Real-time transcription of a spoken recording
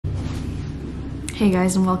Hey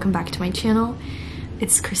guys, and welcome back to my channel.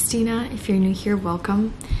 It's Christina. If you're new here,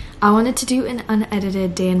 welcome. I wanted to do an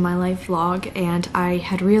unedited day in my life vlog, and I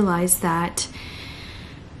had realized that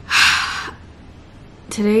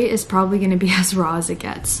today is probably going to be as raw as it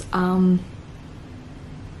gets. My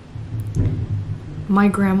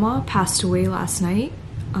grandma passed away last night.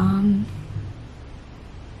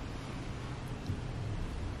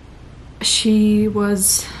 She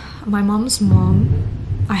was my mom's mom.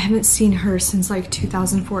 I haven't seen her since like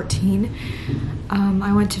 2014.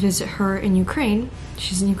 I went to visit her in Ukraine.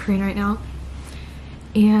 She's in Ukraine right now.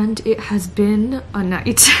 And it has been a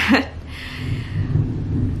night.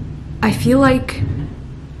 I feel like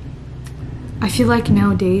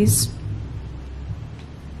nowadays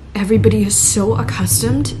everybody is so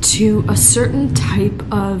accustomed to a certain type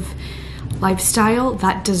of lifestyle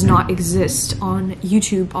that does not exist on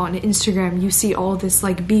YouTube, on Instagram. You see all this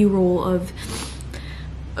like B-roll of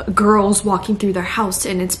girls walking through their house,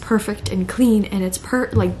 and it's perfect and clean, and it's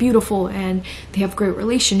like beautiful, and they have great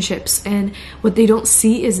relationships. And what they don't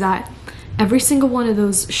see is that every single one of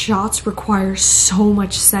those shots requires so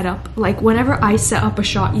much setup. Like whenever I set up a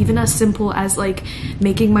shot, even as simple as like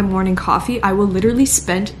making my morning coffee, I will literally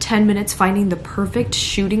spend 10 minutes finding the perfect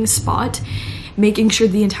shooting spot, making sure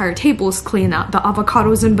the entire table is clean, that the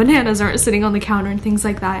avocados and bananas aren't sitting on the counter and things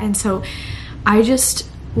like that. And so I just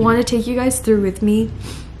want to take you guys through with me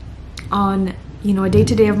on, you know, a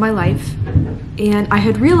day-to-day of my life. And I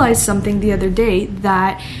had realized something the other day,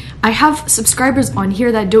 that I have subscribers on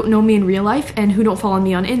here that don't know me in real life and who don't follow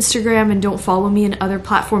me on Instagram and don't follow me in other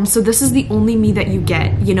platforms. So this is the only me that you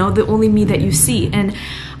get, you know, the only me that you see. And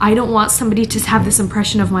I don't want somebody to have this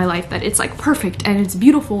impression of my life that it's like perfect and it's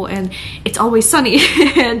beautiful and it's always sunny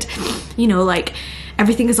and, you know, like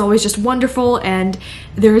everything is always just wonderful and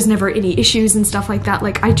there is never any issues and stuff like that.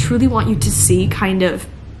 Like I truly want you to see kind of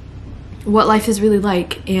what life is really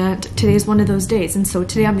like, and today is one of those days. And so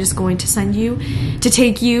today I'm just going to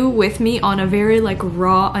take you with me on a very like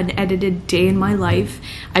raw, unedited day in my life.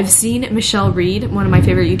 I've seen Michelle Reed, one of my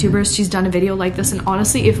favorite YouTubers, she's done a video like this, and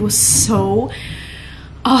honestly it was so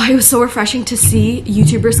refreshing to see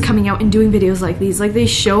YouTubers coming out and doing videos like these. Like they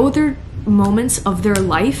show their moments of their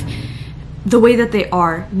life the way that they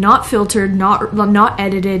are, not filtered, not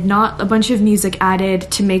edited, not a bunch of music added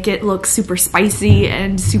to make it look super spicy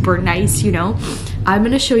and super nice, you know. I'm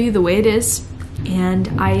gonna show you the way it is, and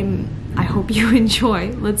I hope you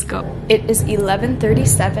enjoy. Let's go. It is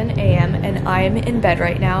 11:37 a.m. and I am in bed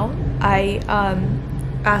right now. I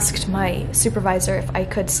asked my supervisor if I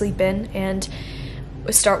could sleep in and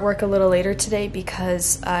start work a little later today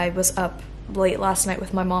because I was up late last night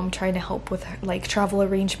with my mom trying to help with her, like travel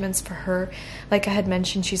arrangements for her. Like I had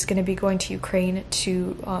mentioned, she's going to be going to Ukraine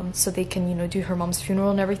to so they can, you know, do her mom's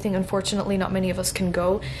funeral and everything. Unfortunately, not many of us can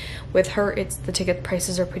go with her. The ticket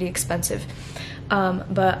prices are pretty expensive.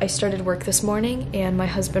 But I started work this morning and my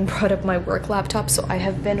husband brought up my work laptop, so I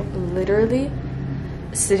have been literally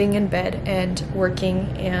sitting in bed and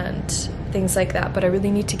working and things like that. But I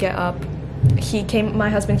really need to get up. My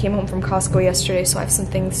husband came home from Costco yesterday, so I have some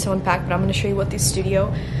things to unpack, but I'm going to show you what the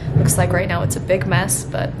studio looks like right now. It's a big mess,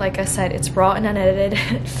 but like I said, it's raw and unedited.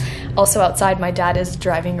 Also outside, my dad is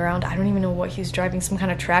driving around. I don't even know what he's driving, some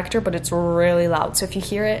kind of tractor, but it's really loud. So if you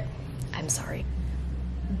hear it, I'm sorry.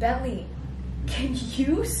 Bentley, can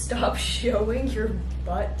you stop showing your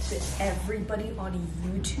butt to everybody on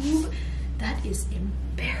YouTube? That is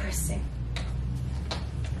embarrassing.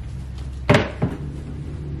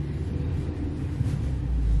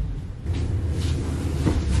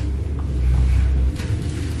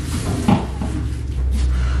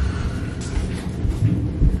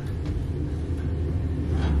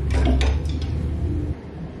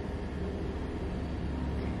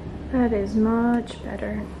 That is much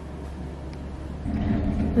better.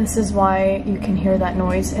 This is why you can hear that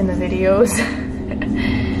noise in the videos.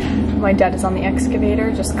 My dad is on the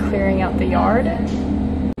excavator just clearing out the yard.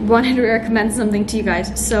 Wanted to recommend something to you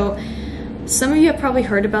guys. So some of you have probably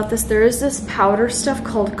heard about this. There is this powder stuff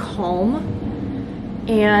called Calm,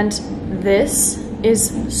 and this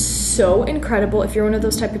is so incredible if you're one of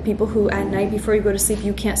those type of people who at night before you go to sleep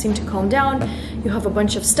you can't seem to calm down, you have a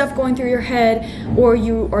bunch of stuff going through your head, or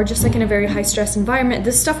you are just like in a very high stress environment.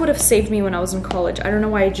 This stuff would have saved me when I was in college. I don't know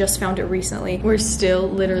why I just found it recently. We're still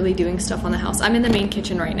literally doing stuff on the house. I'm in the main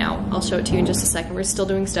kitchen right now. I'll show it to you in just a second. We're still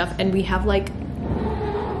doing stuff, and we have like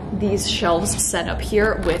these shelves set up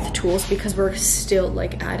here with tools because we're still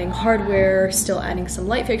like adding hardware, still adding some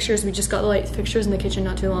light fixtures. We just got the light fixtures in the kitchen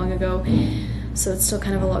not too long ago. So it's still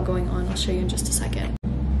kind of a lot going on. I'll show you in just a second.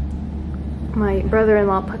 My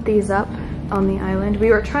brother-in-law put these up on the island.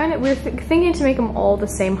 We were thinking to make them all the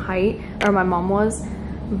same height, or my mom was,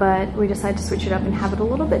 but we decided to switch it up and have it a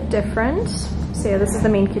little bit different. So yeah, this is the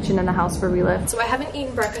main kitchen in the house where we live. So I haven't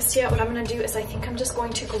eaten breakfast yet. What I'm gonna do is I think I'm just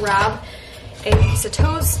going to grab a piece of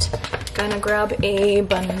toast, gonna grab a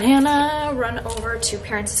banana, run over to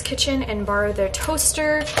Parents' kitchen and borrow their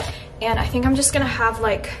toaster, and I think I'm just gonna have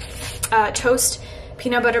like toast,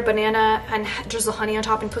 peanut butter, banana, and drizzle honey on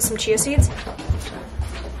top and put some chia seeds.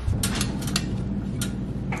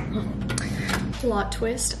 Plot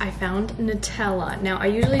twist, I found Nutella. Now, I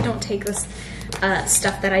usually don't take this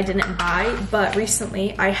stuff that I didn't buy, but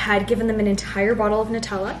recently I had given them an entire bottle of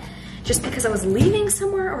Nutella just because I was leaving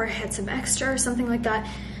somewhere or I had some extra or something like that.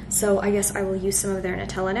 So I guess I will use some of their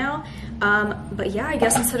Nutella now. But yeah, I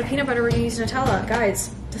guess instead of peanut butter, we're gonna use Nutella. Guys,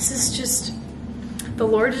 this is just, the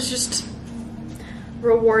Lord is just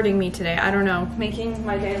rewarding me today. I don't know, making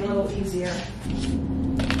my day a little easier.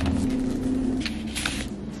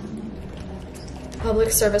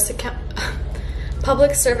 Public service accountant.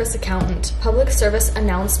 Public service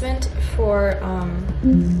announcement for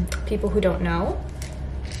people who don't know.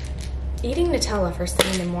 Eating Nutella first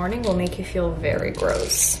thing in the morning will make you feel very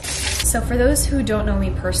gross. So for those who don't know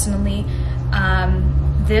me personally,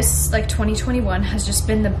 this like 2021 has just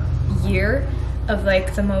been the year of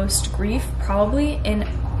like the most grief probably in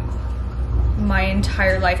my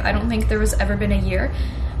entire life. I don't think there was ever been a year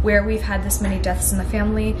where we've had this many deaths in the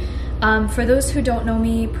family. For those who don't know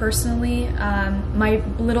me personally, my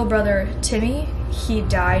little brother Timmy, he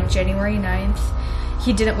died January 9th.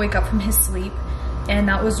 He didn't wake up from his sleep, and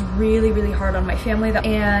that was really, really hard on my family.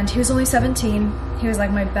 And he was only 17. He was like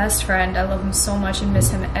my best friend. I love him so much and miss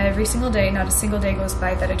him every single day. Not a single day goes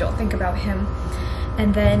by that I don't think about him.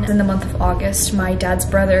 And then in the month of August, my dad's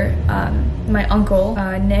brother, my uncle,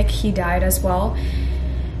 Nick, he died as well.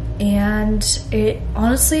 And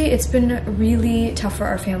honestly, it's been really tough for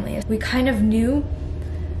our family. We kind of knew,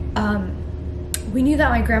 we knew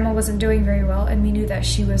that my grandma wasn't doing very well, and we knew that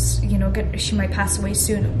she was, you know, she might pass away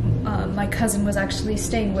soon. My cousin was actually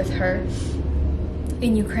staying with her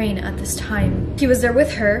in Ukraine at this time. He was there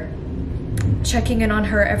with her, checking in on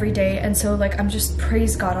her every day, and so like I'm just,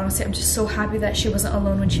 praise God, honestly, I'm just so happy that she wasn't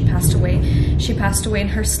alone when she passed away. She passed away in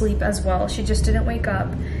her sleep as well. She just didn't wake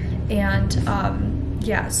up, and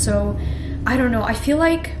yeah, so I don't know, I feel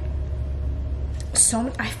like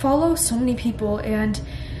I follow so many people, and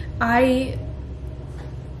I'm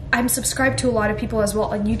subscribed to a lot of people as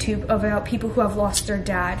well on YouTube about people who have lost their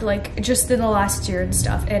dad, like just in the last year and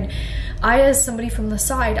stuff. And I, as somebody from the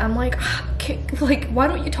side, I'm like, why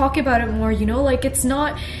don't you talk about it more, you know? Like, it's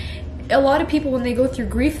not, a lot of people when they go through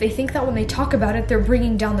grief, they think that when they talk about it, they're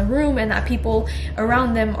bringing down the room and that people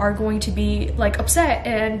around them are going to be like upset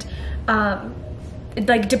and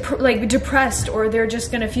like depressed, or they're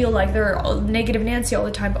just gonna feel like they're negative Nancy all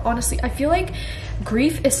the time. But honestly, I feel like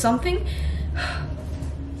grief is something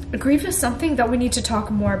that we need to talk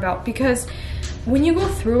more about, because when you go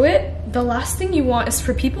through it, the last thing you want is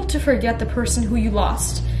for people to forget the person who you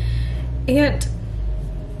lost. And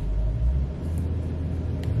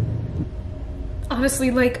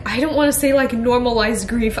honestly, like, I don't want to say like normalize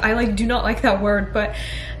grief, I like do not like that word, but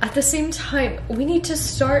at the same time, we need to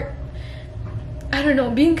start, I don't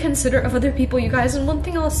know, being considerate of other people, you guys. And one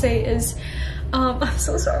thing I'll say is, I'm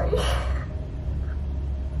so sorry.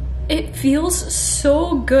 It feels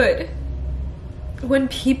so good when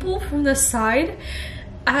people from the side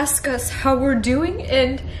ask us how we're doing,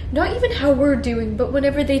 and not even how we're doing, but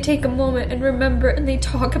whenever they take a moment and remember and they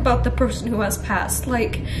talk about the person who has passed.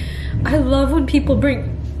 Like, I love when people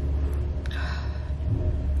bring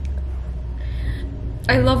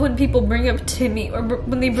up Timmy, or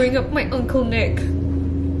when they bring up my Uncle Nick,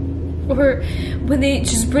 or when they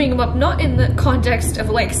just bring them up, not in the context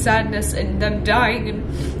of like sadness and them dying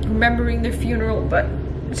and remembering their funeral, but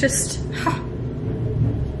just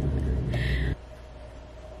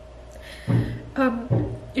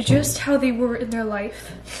just how they were in their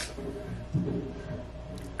life.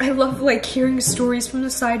 I love like hearing stories from the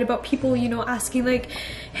side about people, you know, asking like,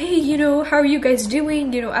 hey, you know, how are you guys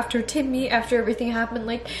doing, you know, after Timmy, after everything happened.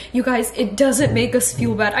 Like, you guys, it doesn't make us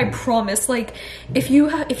feel bad, I promise. Like, if you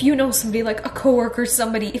know somebody, like a coworker,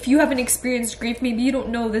 somebody, if you haven't experienced grief, maybe you don't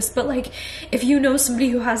know this, but like, if you know somebody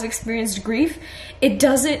who has experienced grief,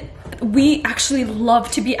 we actually love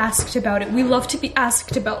to be asked about it. We love to be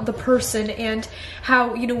asked about the person and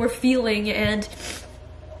how, you know, we're feeling, and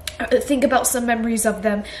think about some memories of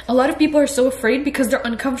them. A lot of people are so afraid because they're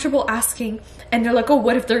uncomfortable asking, and they're like, oh,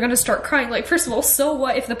 what if they're gonna start crying? Like, first of all, so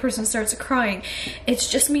what if the person starts crying? It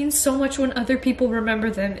just means so much when other people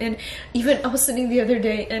remember them. And even I was sitting the other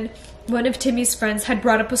day, and one of Timmy's friends had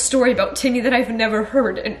brought up a story about Timmy that I've never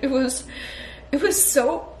heard, and it was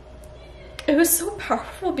so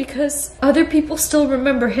powerful because other people still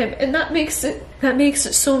remember him, and that makes it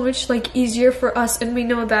so much like easier for us, and we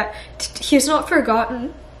know that he's not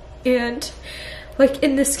forgotten. And like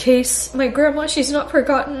in this case, my grandma, she's not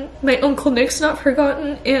forgotten, my Uncle Nick's not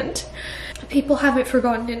forgotten, and people haven't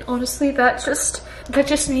forgotten, and honestly that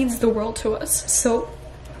just means the world to us. So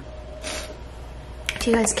if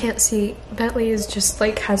you guys can't see, Bentley is just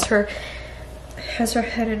like has her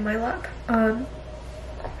head in my lap.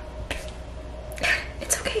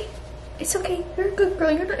 It's okay, you're a good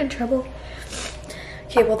girl, you're not in trouble.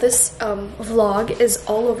 Okay, well this vlog is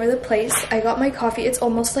all over the place. I got my coffee, it's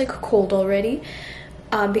almost like cold already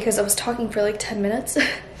because I was talking for like 10 minutes.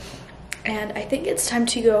 And I think it's time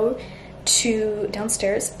to go to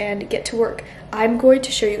downstairs and get to work. I'm going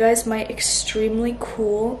to show you guys my extremely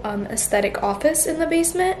cool aesthetic office in the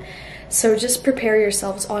basement. So just prepare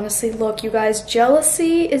yourselves, honestly. Look, you guys,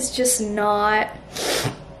 jealousy's just not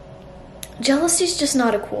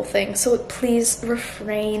a cool thing. So please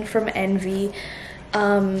refrain from envy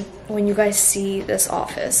when you guys see this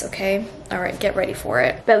office, okay? All right, get ready for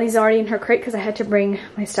it. Bentley's already in her crate because I had to bring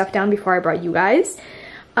my stuff down before I brought you guys.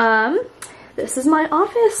 This is my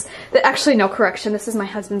office. Actually, no, correction. This is my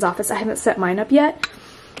husband's office. I haven't set mine up yet.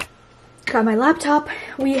 Got my laptop.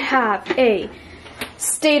 We have a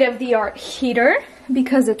state-of-the-art heater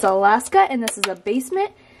because it's Alaska and this is a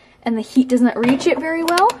basement and the heat doesn't reach it very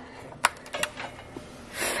well.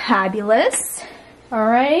 Fabulous. All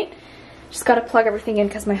right. Just got to plug everything in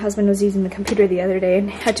because my husband was using the computer the other day and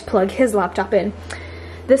had to plug his laptop in.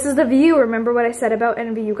 This is the view. Remember what I said about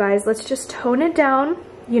envy, you guys. Let's just tone it down.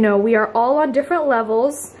 You know, we are all on different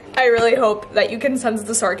levels. I really hope that you can sense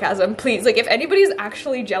the sarcasm. Please, like, if anybody's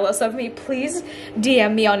actually jealous of me, please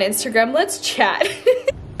DM me on Instagram. Let's chat.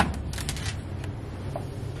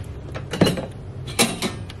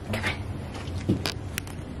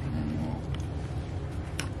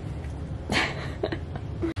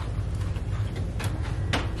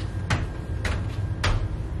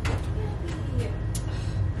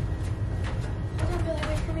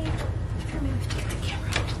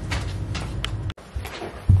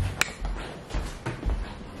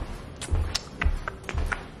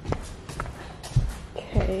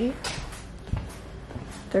 Okay,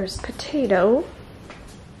 there's potato,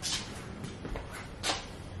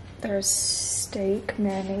 there's steak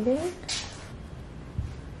marinating,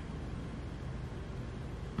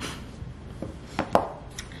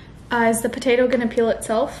 is the potato gonna peel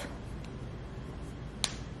itself?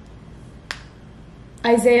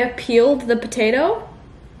 Isaiah peeled the potato?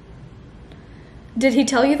 Did he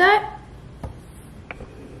tell you that?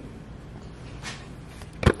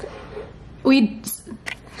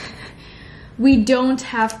 We don't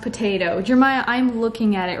have potato. Jeremiah, I'm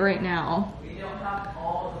looking at it right now. We don't have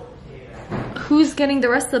all the potato. Who's getting the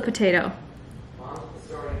rest of the potato? Mom's at the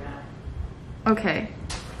store right now. Okay.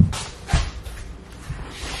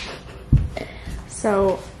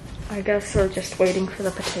 So, I guess we're just waiting for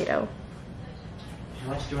the potato. How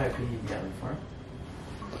much do I pay you down for?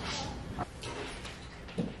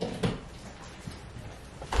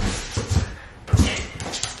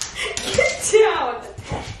 Get down!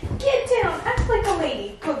 Get down! Act like a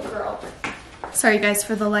lady. Good girl. Sorry guys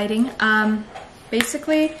for the lighting.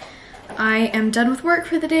 Basically, I am done with work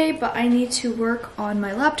for the day, but I need to work on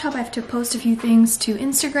my laptop. I have to post a few things to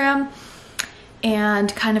Instagram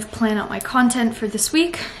and kind of plan out my content for this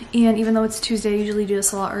week. And even though it's Tuesday, I usually do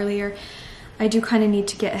this a lot earlier. I do kind of need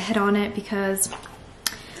to get ahead on it because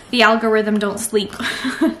the algorithm don't sleep.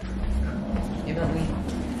 Hey, Bentley.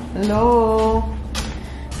 Hello.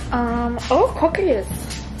 Oh, cookies.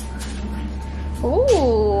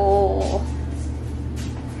 Oh.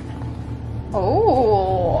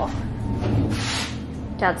 Oh.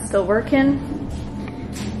 Dad's still working.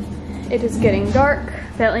 It is getting dark.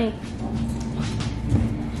 Bentley.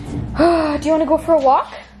 Do you want to go for a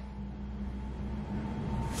walk?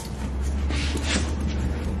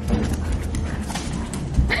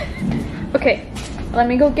 Okay, let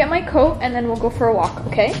me go get my coat and then we'll go for a walk,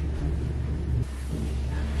 okay?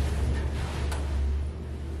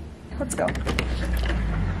 Let's go.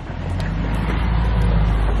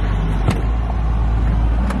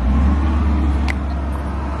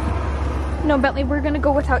 No, Bentley, we're gonna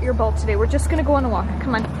go without your ball today. We're just gonna go on a walk.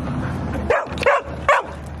 Come on.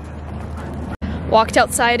 Walked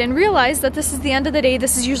outside and realized that this is the end of the day.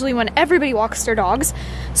 This is usually when everybody walks their dogs.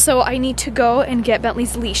 So I need to go and get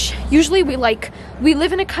Bentley's leash. Usually we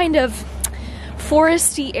live in a kind of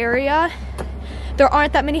foresty area, there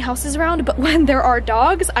aren't that many houses around, but when there are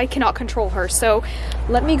dogs, I cannot control her. So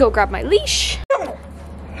let me go grab my leash.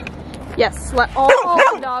 Yes, let all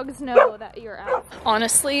the dogs know that you're out.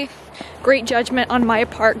 Honestly, great judgment on my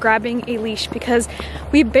part grabbing a leash, because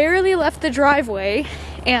we barely left the driveway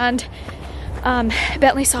and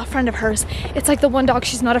Bentley saw a friend of hers. It's like the one dog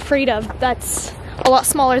she's not afraid of that's a lot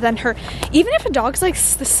smaller than her. Even if a dog's like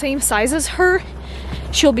the same size as her,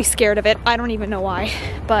 she'll be scared of it. I don't even know why,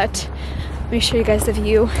 but let me show you guys the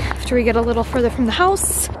view after we get a little further from the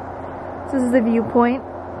house. This is the viewpoint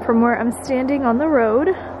from where I'm standing on the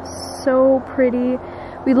road. So pretty.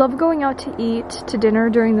 We love going out to eat to dinner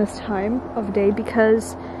during this time of day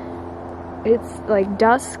because it's like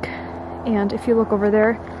dusk, and if you look over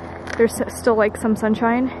there, there's still like some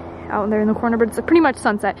sunshine out there in the corner, but it's pretty much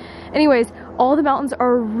sunset. Anyways, all the mountains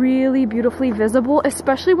are really beautifully visible,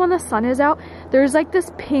 especially when the sun is out. There's like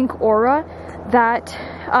this pink aura that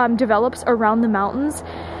develops around the mountains,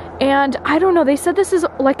 and I don't know, they said this is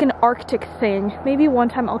like an Arctic thing. Maybe one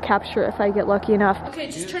time I'll capture it if I get lucky enough. Okay,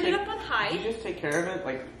 just turn it up on high. You just take care of it?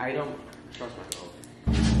 Like, I don't trust myself.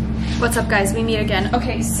 What's up, guys? We meet again.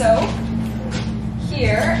 Okay, so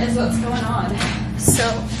here is what's going on. So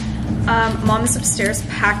Mom is upstairs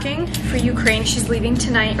packing for Ukraine. She's leaving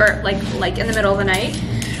tonight, or like in the middle of the night.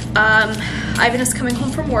 Ivan is coming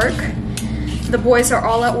home from work. The boys are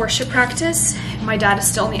all at worship practice. My dad is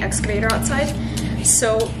still in the excavator outside.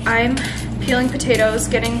 So I'm peeling potatoes,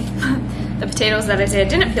 getting the potatoes that Isaiah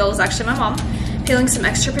didn't peel. It was actually my mom peeling some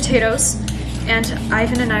extra potatoes. And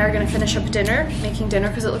Ivan and I are gonna finish up dinner, making dinner,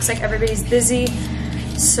 because it looks like everybody's busy.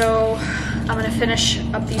 So I'm gonna finish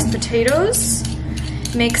up these potatoes,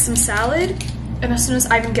 make some salad, and as soon as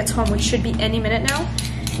Ivan gets home, which should be any minute now,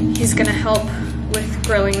 he's gonna help with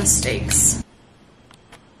grilling the steaks.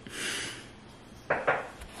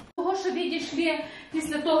 Того, що відійшли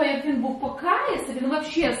після того, як він був покаявся, він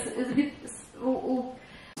вообще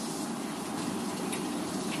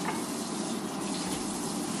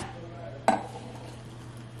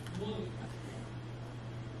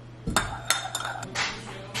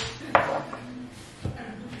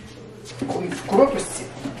В коробочці.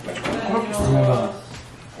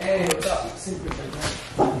 Hey, what's up?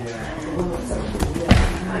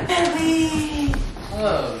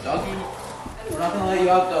 Hello, doggy. We're not gonna let you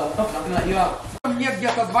out though. We're not gonna let you out. Мне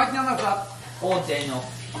где-то 2 дня назад. О, Дэниел.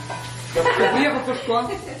 Я приехал Пашко.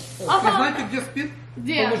 Вы знаете, где спит?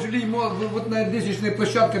 Где? Положили ему вот на лестничной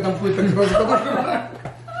площадке, там какой-то немножко.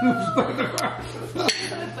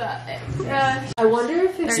 I wonder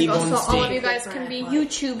if it's so all of you guys can be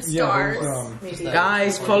YouTube stars.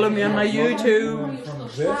 Guys, follow me on my YouTube.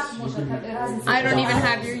 I don't even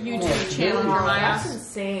have your YouTube channel, Jeremiah.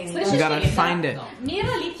 You gotta find it.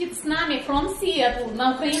 Мира летит с нами from Seattle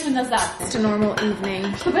на Украину назад. Just a normal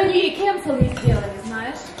evening. Чтобы они ей cancel не сделали,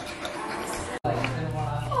 знаешь?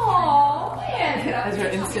 Aww, As you're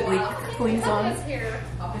instantly Cleans on.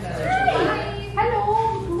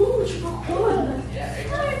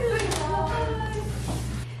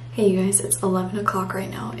 Hey you guys, it's 11 o'clock right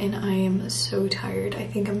now and I am so tired. I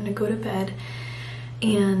think I'm gonna go to bed.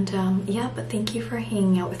 And yeah, but thank you for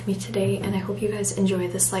hanging out with me today, and I hope you guys enjoy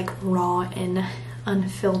this like raw and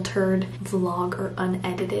unfiltered vlog, or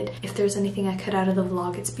unedited. If there's anything I cut out of the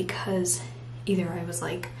vlog, it's because either I was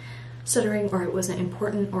like stuttering, or it wasn't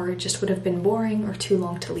important, or it just would have been boring or too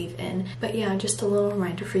long to leave in. But yeah, just a little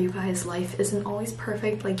reminder for you guys, life isn't always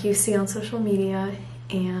perfect like you see on social media,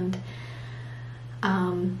 and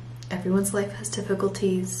everyone's life has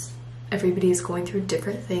difficulties. Everybody is going through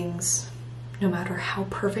different things. No matter how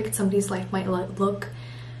perfect somebody's life might look,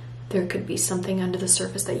 there could be something under the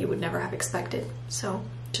surface that you would never have expected. So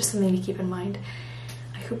just something to keep in mind.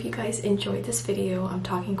 I hope you guys enjoyed this video. I'm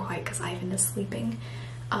talking quiet because Ivan is sleeping.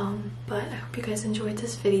 But I hope you guys enjoyed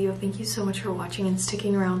this video. Thank you so much for watching and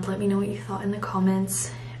sticking around. Let me know what you thought in the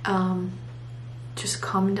comments. Just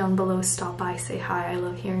comment down below, stop by, say hi. I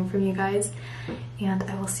love hearing from you guys. And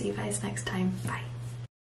I will see you guys next time. Bye.